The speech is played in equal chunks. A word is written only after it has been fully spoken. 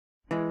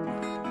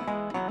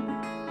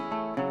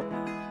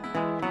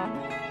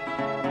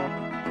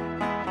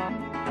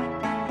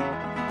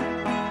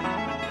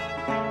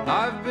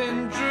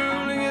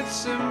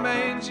some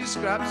mangy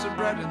scraps of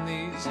bread, and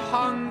these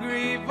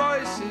hungry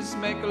voices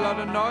make a lot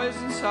of noise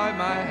inside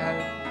my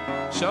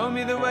head. Show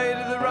me the way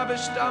to the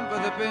rubbish dump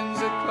where the bins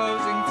are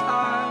closing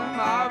time.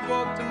 I've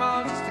walked a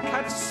mile just to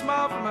catch a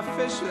smile from a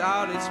fish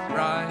without its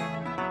brine.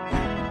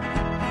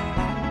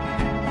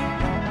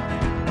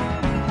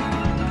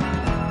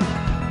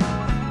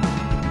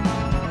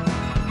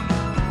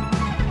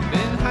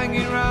 Been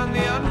hanging around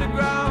the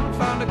underground,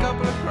 found a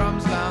couple of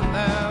crumbs down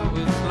there.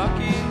 Was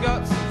lucky and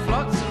got some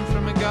flotsam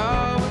from a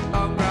girl with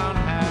long brown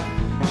hair.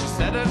 She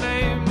said her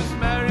name was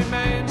Mary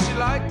May and she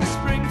liked the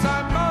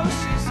springtime most.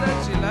 She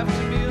said she left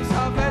her meals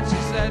half fed,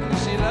 she said, and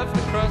she left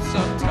the crust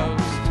on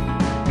toast.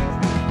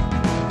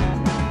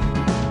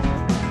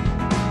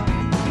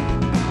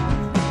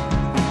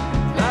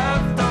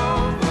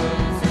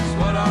 Leftovers is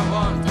what I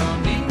want,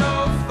 don't need no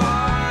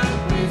fine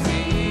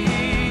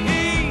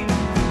cuisine.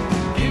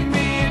 Give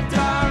me a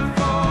dime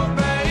for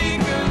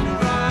bacon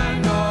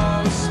rind,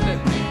 or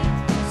slip me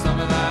some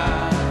of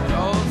that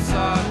old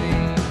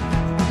sardine.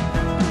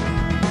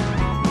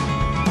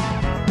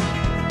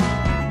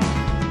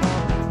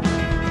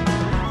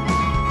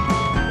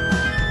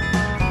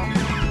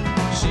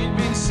 She'd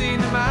been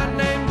seeing a man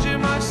named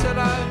Jim, I said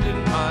I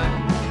didn't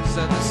mind.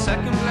 Said the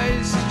second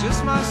place is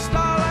just my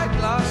style.